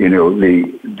 the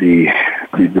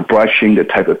brushing, the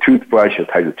type of toothbrush, the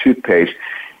type of toothpaste,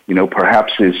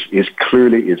 perhaps is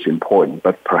clearly important,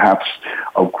 but perhaps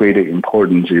of greater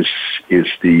importance is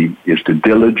the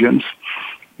diligence,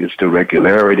 is the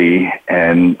regularity,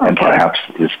 and perhaps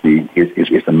is the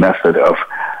method of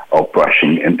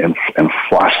brushing and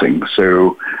flossing.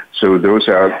 So those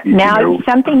are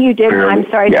something you didn't. I'm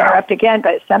sorry to interrupt again,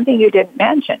 but something you didn't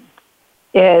mention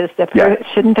is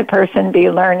shouldn't the person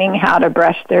be learning how to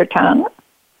brush their tongue?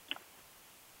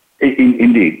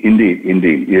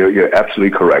 Indeed. You're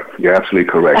absolutely correct.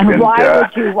 And why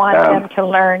would you want them to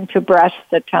learn to brush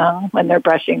the tongue when they're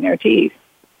brushing their teeth?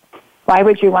 Why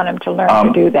would you want them to learn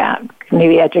to do that? Can you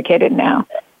be educated now?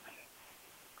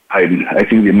 I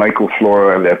think the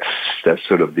microflora, that's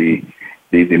sort of the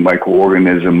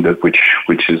microorganism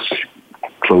which is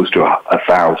close to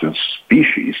 1,000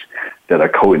 species that are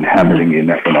co-inhabiting in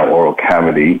our oral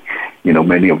cavity.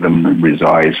 Many of them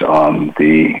reside on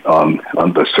the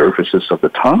surfaces of the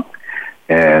tongue,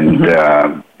 and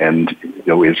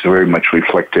it's very much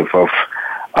reflective of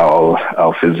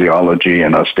our physiology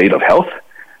and our state of health.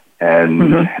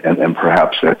 And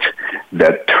perhaps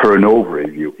that turnover,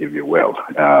 if you will,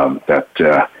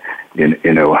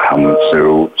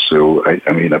 So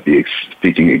I'd be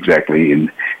speaking exactly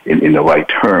in the right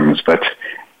terms, but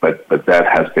that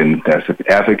has been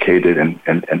advocated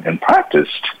and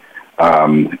practiced.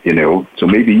 So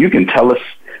maybe you can tell us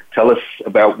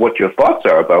about what your thoughts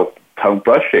are about tongue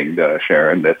brushing,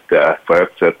 Sharon. That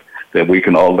perhaps that we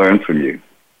can all learn from you.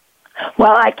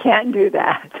 Well, I can't do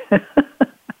that. But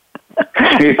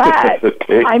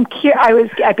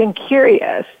I've been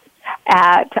curious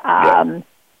at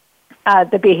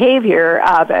the behavior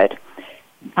of it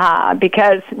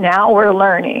because now we're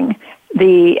learning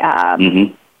the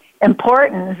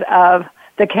importance of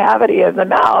the cavity of the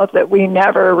mouth that we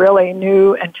never really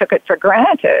knew and took it for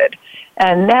granted.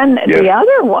 And then the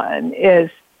other one is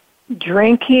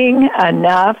drinking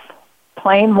enough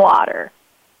plain water.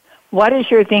 What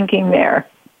is your thinking there?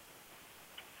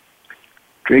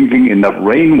 Drinking enough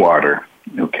rainwater.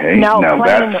 Okay. No,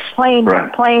 plain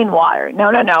water.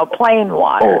 No, plain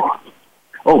water.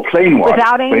 Oh, plain water.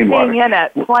 Without anything in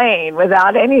it. Plain,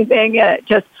 without anything in it.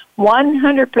 Just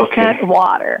 100%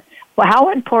 water. Well,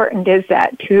 how important is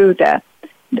that to the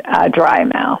dry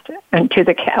mouth and to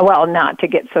the, not to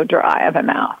get so dry of a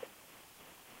mouth?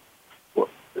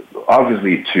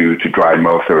 Obviously, to dry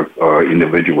mouth or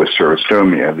individual with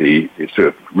xerostomia, the sort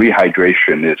of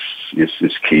rehydration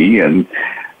is key, and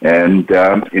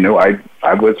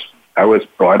I was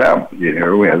brought up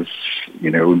as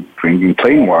drinking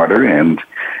plain water and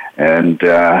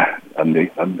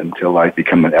until I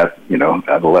become an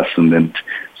adolescent and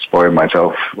spoil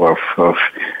myself of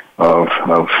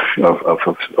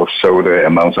soda,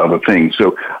 amongst other things.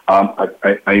 So I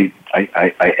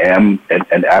am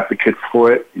an advocate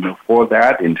for it, for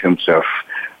that in terms of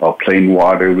plain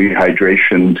water.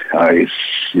 Rehydration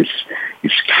is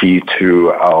key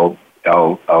to our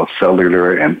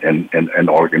cellular and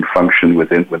organ function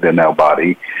within our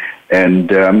body,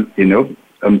 and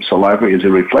saliva is a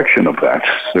reflection of that.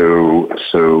 So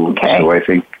I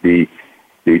think the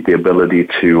ability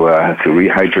to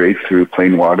rehydrate through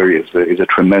plain water is a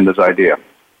tremendous idea.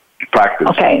 Practice.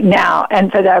 Okay, now,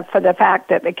 and for the fact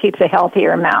that it keeps a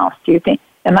healthier mouth, do you think?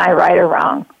 Am I right or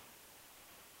wrong?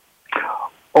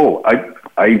 Oh,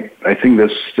 I think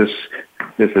this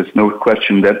is no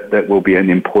question that will be an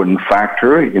important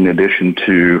factor in addition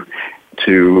to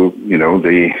the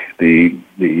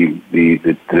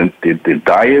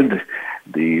diet,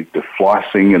 the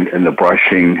flossing and the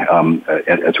brushing,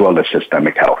 as well as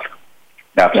systemic health.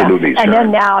 Absolutely. Yeah. And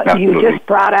then now you just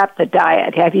brought up the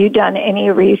diet. Have you done any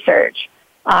research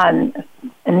on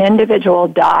an individual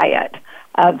diet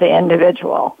of the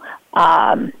individual?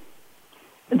 What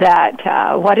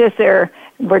is there?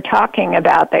 We're talking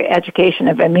about the education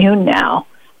of immune now,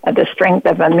 the strength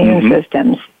of immune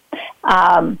systems.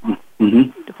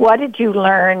 What did you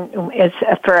learn is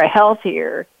for a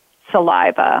healthier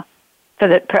saliva for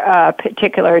the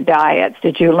particular diets?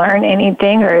 Did you learn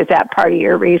anything, or is that part of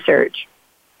your research?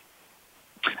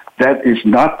 That is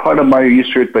not part of my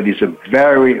research, but it's a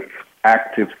very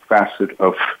active facet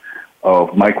of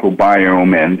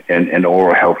microbiome and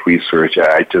oral health research.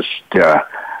 I just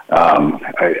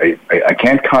I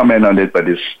can't comment on it, but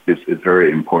it's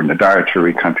very important. The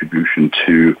dietary contribution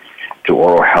to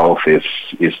oral health is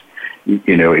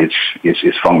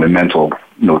fundamental.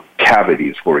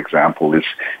 Cavities, for example,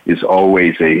 is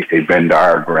always a Venn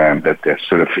diagram that there's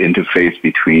sort of interface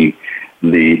between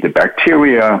the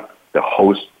bacteria, the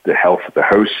host, the health of the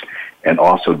host, and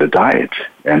also the diet,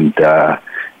 and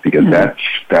because that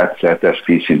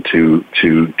feeds into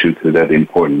that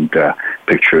important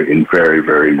picture in very,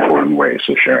 very important ways.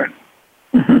 So, Sharon.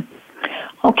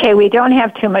 Okay, we don't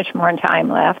have too much more time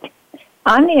left.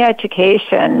 On the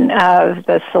education of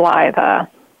the saliva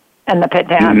and the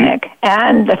pandemic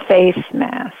and the face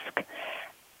mask,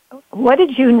 what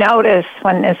did you notice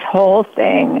when this whole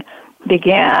thing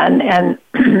began? And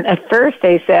at first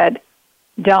they said,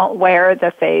 don't wear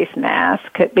the face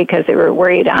mask because they were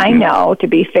worried, I know, to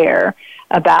be fair,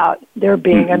 about there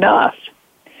being enough.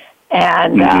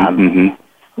 And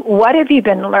what have you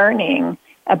been learning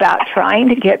about trying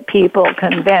to get people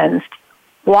convinced?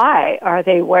 Why are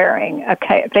they wearing a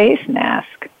face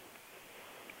mask?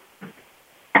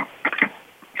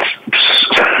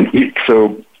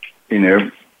 So,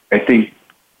 I think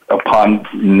upon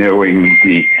knowing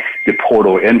the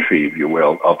portal entry, if you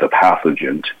will, of the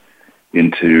pathogen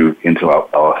into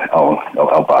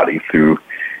our body through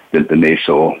the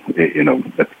nasal,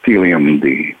 epithelium,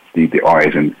 the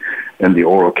eyes, and the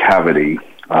oral cavity,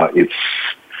 it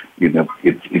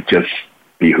just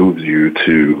behooves you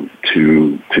to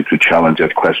challenge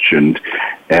that question,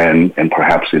 and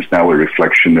perhaps it's now a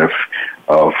reflection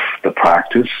of the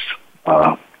practice,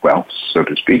 so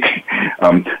to speak.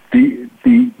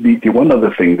 The one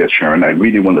other thing that, Sharon, I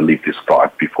really want to leave this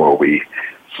thought before we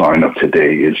sign up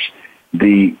today is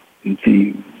the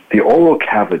oral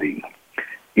cavity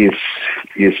is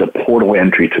a portal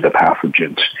entry to the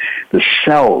pathogens. The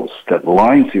cells that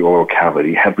line the oral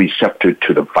cavity have receptor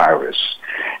to the virus.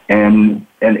 And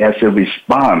as a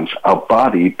response, our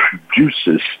body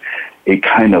produces a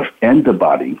kind of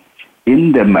antibody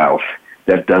in the mouth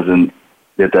that doesn't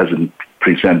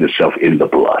present itself in the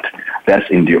blood. That's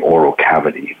in the oral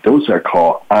cavity. Those are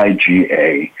called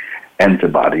IgA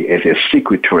antibody. It's a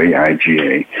secretory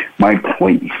IgA. My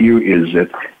point here is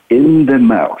that in the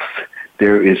mouth,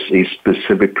 there is a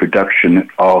specific production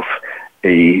of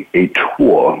a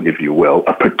tool, if you will,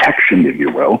 a protection, if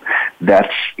you will,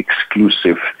 that's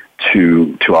exclusive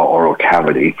to our oral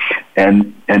cavity,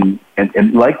 and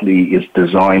likely is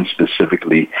designed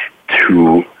specifically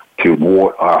to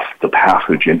ward off the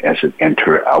pathogen as it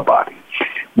enters our body.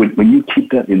 When you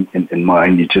keep that in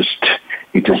mind,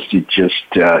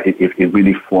 it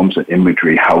really forms an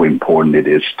imagery how important it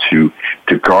is to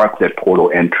guard that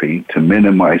portal entry, to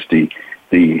minimize the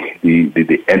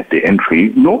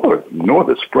entry nor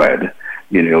the spread,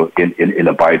 in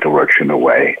a bidirectional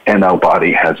way. And our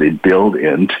body has a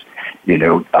built-in,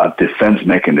 defense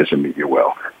mechanism, if you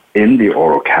will, in the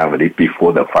oral cavity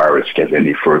before the virus gets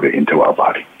any further into our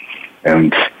body.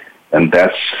 And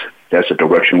that's the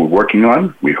direction we're working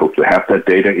on. We hope to have that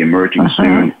data emerging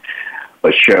soon.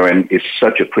 But Sharon, it's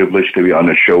such a privilege to be on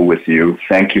the show with you.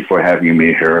 Thank you for having me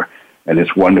here. And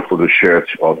it's wonderful to share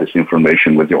all this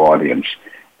information with your audience.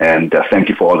 And thank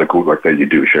you for all the good work that you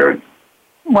do, Sharon.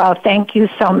 Well, thank you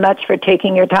so much for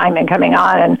taking your time and coming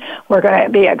on. And we're going to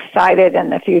be excited in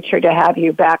the future to have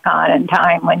you back on in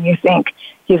time when you think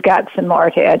you've got some more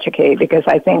to educate, because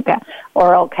I think that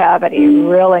oral cavity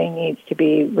really needs to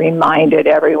be reminded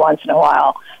every once in a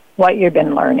while what you've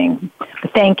been learning.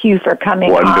 Thank you for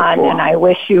coming on, and I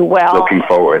wish you well. Looking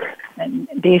forward. And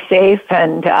be safe,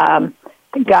 and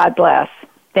God bless.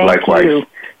 Likewise. You.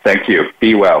 Thank you.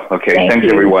 Be well. Okay. Thanks,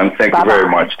 everyone. Thank you very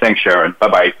much. Thanks, Sharon.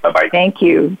 Bye-bye. Bye-bye. Thank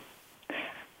you.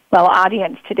 Well,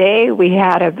 audience, today we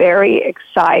had a very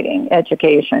exciting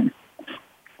education.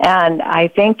 And I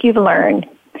think you've learned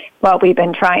what we've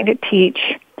been trying to teach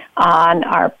on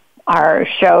our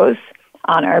shows,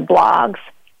 on our blogs,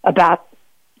 about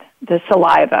the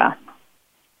saliva.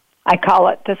 I call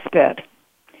it the spit.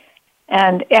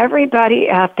 And everybody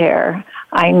out there,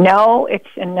 I know it's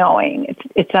annoying,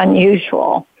 it's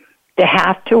unusual to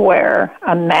have to wear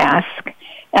a mask,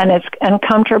 and it's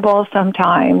uncomfortable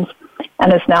sometimes,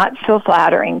 and it's not so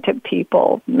flattering to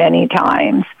people many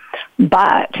times.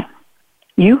 But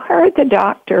you heard the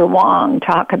Dr. Wong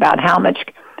talk about how much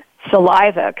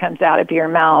saliva comes out of your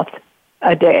mouth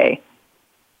a day.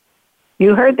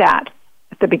 You heard that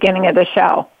at the beginning of the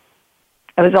show.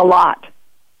 It was a lot.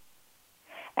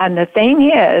 And the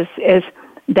thing is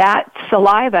that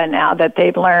saliva, now that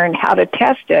they've learned how to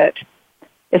test it,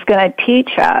 is going to teach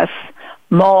us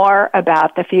more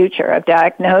about the future of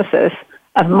diagnosis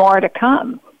of more to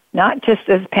come, not just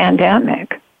this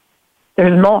pandemic.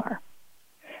 There's more.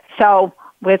 So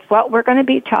with what we're going to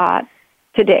be taught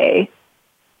today,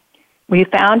 we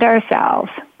found ourselves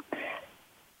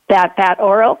that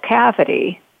oral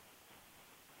cavity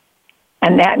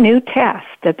and that new test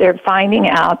that they're finding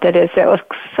out that is so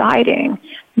exciting,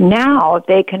 now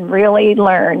they can really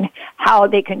learn how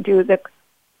they can do the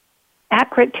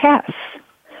accurate tests.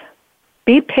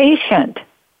 Be patient.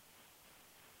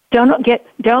 Don't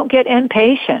get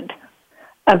impatient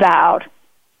about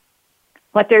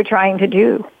what they're trying to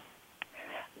do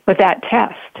with that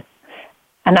test.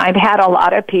 And I've had a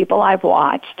lot of people I've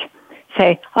watched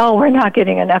say, oh, we're not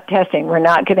getting enough testing. We're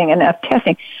not getting enough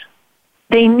testing.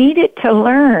 They needed to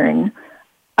learn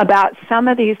about some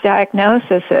of these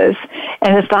diagnoses.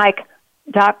 And it's like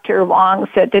Dr. Wong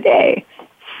said today,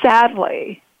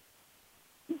 sadly,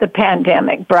 the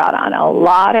pandemic brought on a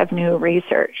lot of new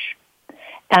research.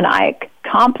 And I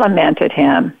complimented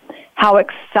him how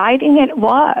exciting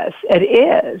it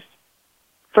is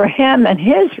for him and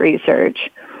his research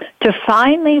to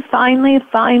finally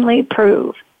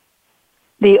prove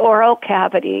the oral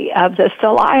cavity of the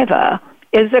saliva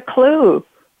is a clue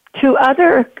to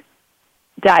other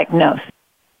diagnoses.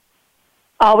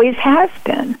 Always has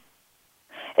been.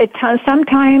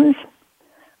 Sometimes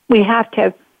we have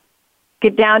to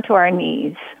get down to our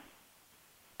knees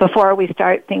before we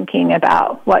start thinking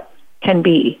about what can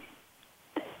be.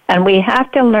 And we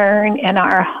have to learn in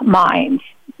our minds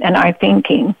and our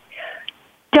thinking,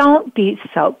 don't be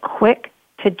so quick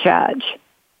to judge,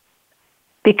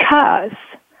 because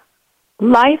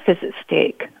life is at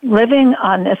stake, living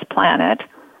on this planet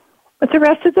with the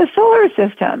rest of the solar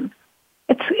system.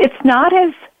 It's not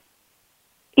as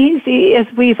easy as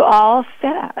we've all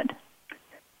said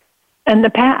in the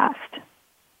past.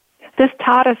 This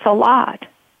taught us a lot.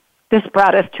 This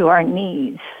brought us to our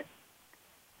knees.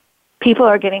 People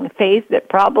are getting faith that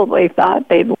probably thought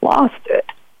they'd lost it.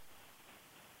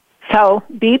 So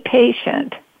be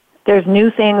patient. There's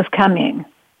new things coming.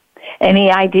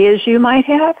 Any ideas you might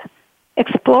have?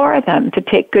 Explore them to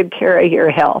take good care of your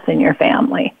health and your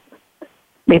family.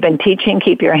 We've been teaching,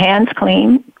 keep your hands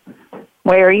clean,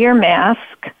 wear your mask,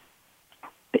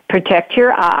 protect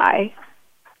your eye,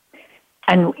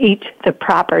 and eat the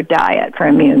proper diet for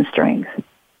immune strength.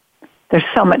 There's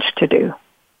so much to do.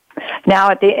 Now,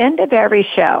 at the end of every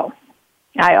show,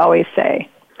 I always say,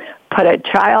 put a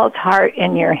child's heart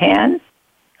in your hands,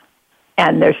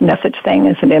 and there's no such thing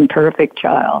as an imperfect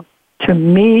child. To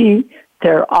me,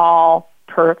 they're all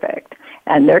perfect,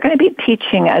 and they're going to be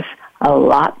teaching us a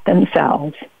lot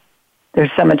themselves.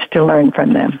 There's so much to learn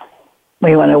from them.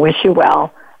 We want to wish you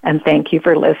well, and thank you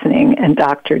for listening, and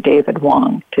Dr. David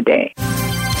Wong today.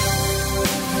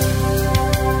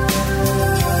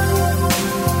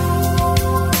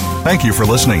 Thank you for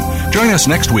listening. Join us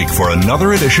next week for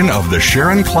another edition of the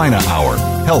Sharon Kleina Hour,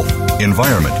 Health,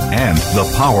 Environment, and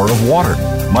the Power of Water.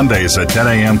 Mondays at 10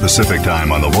 a.m. Pacific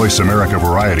Time on the Voice America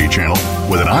Variety Channel,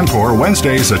 with an encore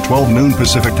Wednesdays at 12 noon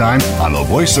Pacific Time on the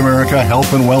Voice America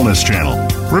Health and Wellness Channel.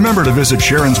 Remember to visit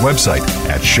Sharon's website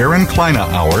at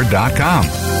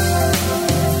SharonKleinaHour.com.